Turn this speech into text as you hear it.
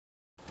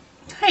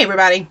Hey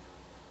everybody,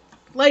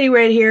 Lady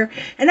Red here,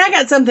 and I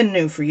got something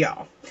new for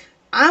y'all.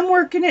 I'm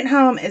working at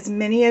home, as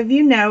many of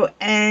you know,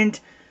 and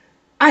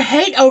I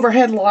hate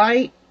overhead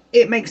light.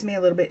 It makes me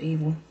a little bit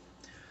evil.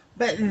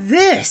 But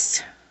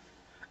this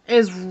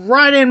is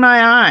right in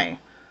my eye,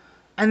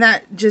 and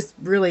that just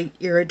really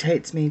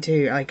irritates me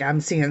too. Like,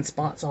 I'm seeing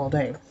spots all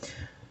day.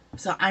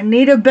 So I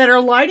need a better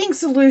lighting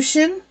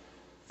solution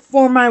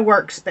for my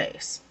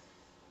workspace.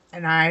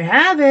 And I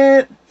have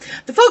it.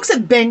 The folks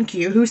at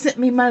BenQ, who sent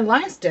me my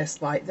last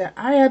desk light that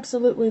I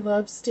absolutely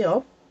love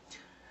still,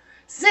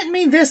 sent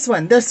me this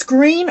one, the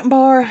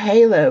Screenbar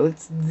Halo.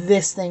 It's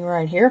this thing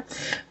right here.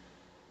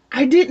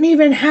 I didn't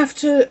even have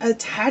to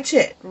attach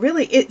it.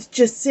 Really, it's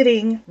just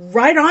sitting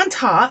right on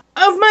top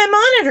of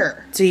my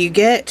monitor. So you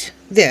get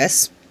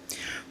this,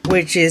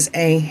 which is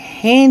a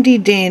handy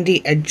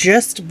dandy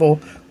adjustable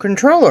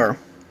controller.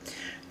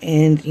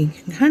 And you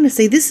can kind of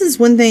see, this is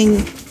one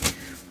thing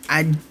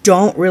I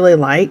don't really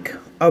like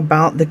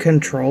about the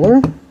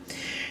controller,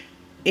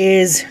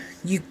 is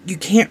you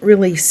can't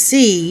really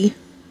see,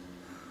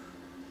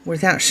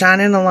 without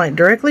shining a light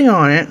directly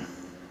on it,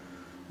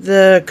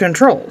 the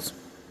controls.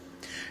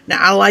 Now,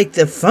 I like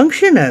the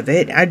function of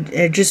it.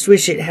 I just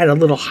wish it had a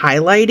little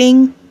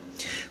highlighting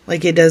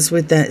like it does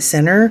with that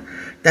center.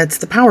 That's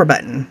the power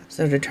button.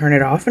 So to turn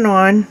it off and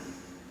on,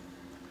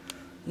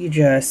 you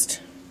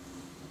just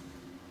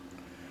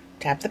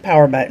tap the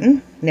power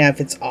button. Now if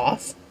it's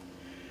off,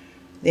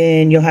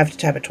 then you'll have to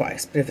tap it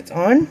twice. But if it's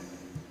on,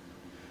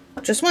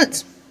 just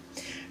once.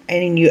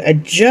 And then you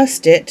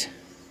adjust it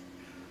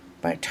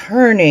by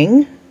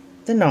turning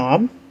the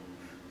knob.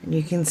 And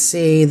you can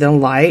see the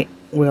light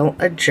will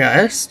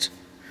adjust.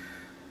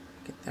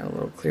 Get that a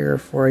little clearer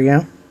for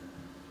you.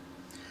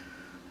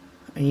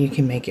 And you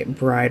can make it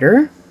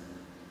brighter,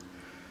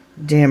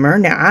 dimmer.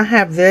 Now I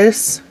have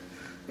this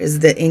is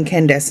the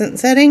incandescent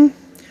setting.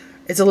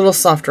 It's a little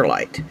softer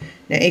light.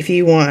 Now if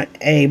you want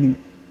a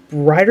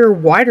brighter,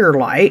 wider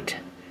light,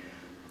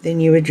 then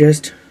you would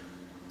just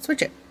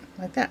switch it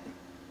like that.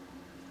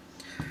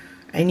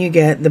 And you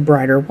get the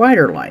brighter,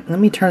 wider light. Let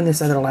me turn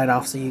this other light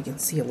off so you can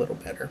see a little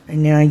better.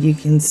 And now you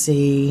can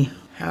see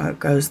how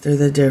it goes through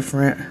the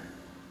different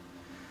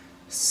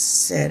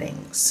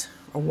settings.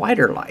 A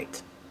wider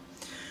light.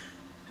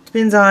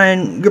 Depends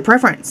on your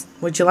preference,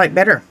 what you like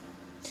better.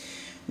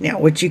 Now,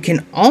 what you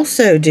can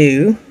also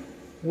do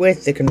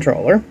with the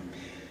controller,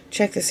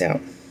 check this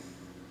out.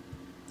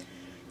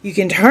 You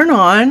can turn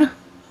on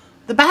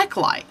the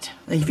backlight.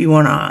 If you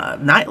want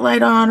a night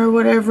light on or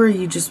whatever,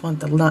 you just want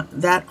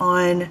that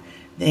on,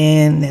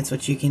 then that's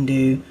what you can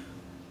do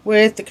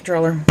with the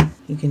controller.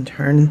 You can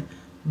turn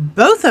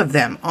both of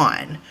them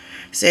on.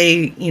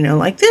 Say, you know,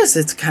 like this,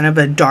 it's kind of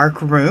a dark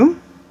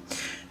room,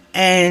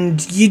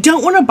 and you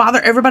don't want to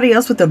bother everybody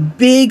else with a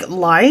big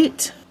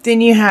light. Then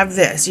you have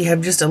this. You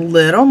have just a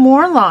little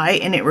more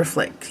light, and it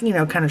reflects, you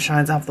know, kind of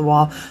shines off the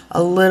wall.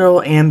 A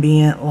little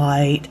ambient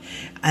light,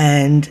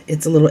 and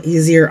it's a little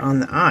easier on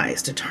the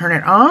eyes. To turn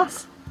it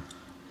off,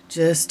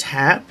 just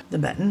tap the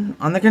button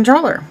on the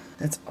controller.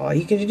 That's all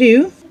you can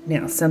do.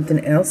 Now,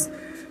 something else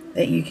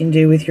that you can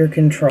do with your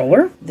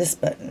controller, this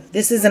button.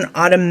 This is an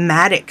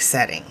automatic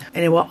setting,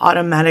 and it will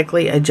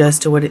automatically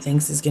adjust to what it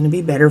thinks is going to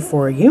be better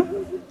for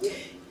you.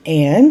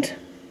 And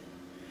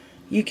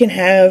you can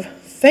have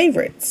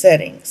favorite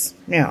settings.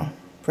 Now,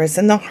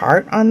 pressing the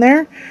heart on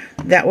there,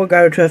 that will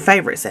go to a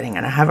favorite setting,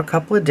 and I have a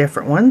couple of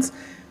different ones.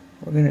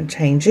 We're going to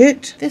change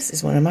it. This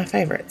is one of my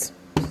favorites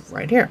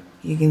right here.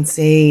 You can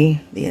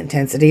see the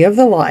intensity of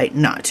the light,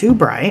 not too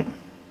bright.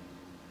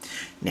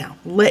 Now,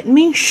 let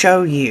me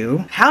show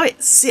you how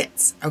it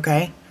sits,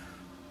 okay?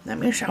 I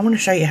want to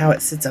show you how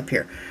it sits up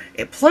here.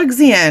 It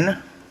plugs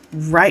in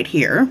right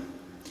here,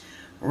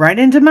 right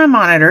into my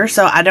monitor,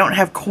 so I don't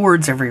have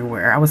cords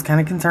everywhere. I was kind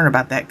of concerned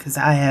about that because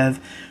I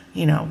have,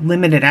 you know,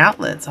 limited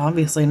outlets,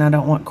 obviously, and I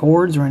don't want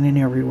cords running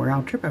everywhere.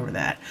 I'll trip over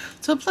that.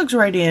 So it plugs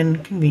right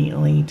in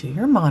conveniently to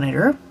your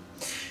monitor.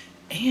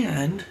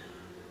 And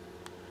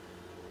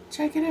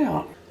check it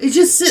out. It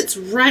just sits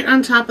right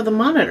on top of the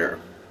monitor.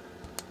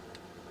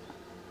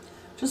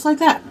 Just like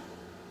that.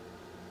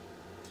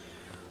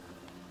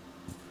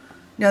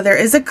 Now there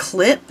is a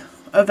clip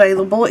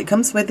available. It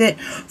comes with it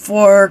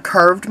for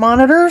curved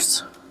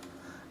monitors.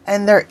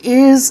 And there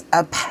is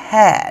a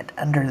pad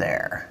under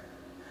there.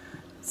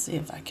 Let's see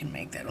if I can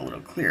make that a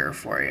little clearer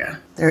for you.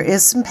 There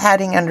is some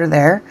padding under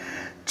there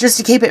just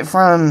to keep it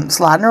from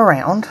sliding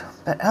around.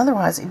 But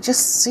otherwise, it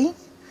just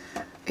sits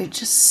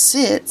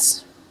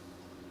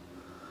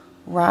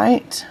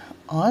right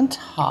on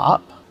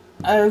top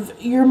of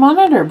your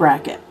monitor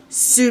bracket.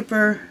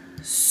 Super,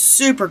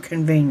 super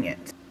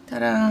convenient.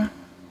 Ta-da!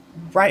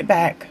 Right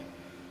back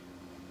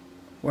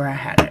where I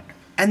had it.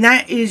 And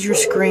that is your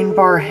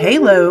Screenbar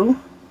Halo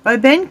by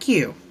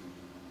BenQ.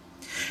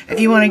 If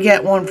you want to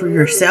get one for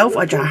yourself,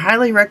 which I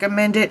highly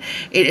recommend it,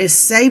 it is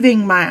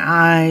saving my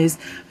eyes.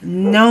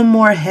 No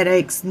more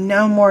headaches,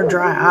 no more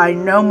dry eye,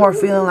 no more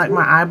feeling like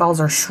my eyeballs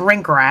are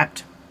shrink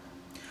wrapped.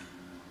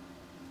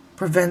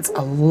 Prevents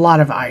a lot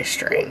of eye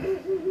strain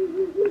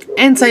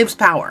and saves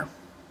power.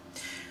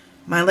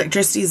 My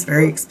electricity is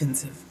very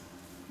expensive,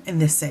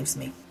 and this saves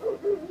me.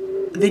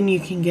 Then you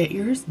can get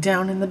yours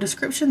down in the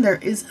description. There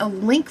is a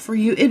link for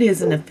you. It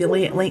is an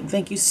affiliate link.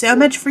 Thank you so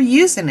much for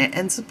using it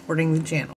and supporting the channel.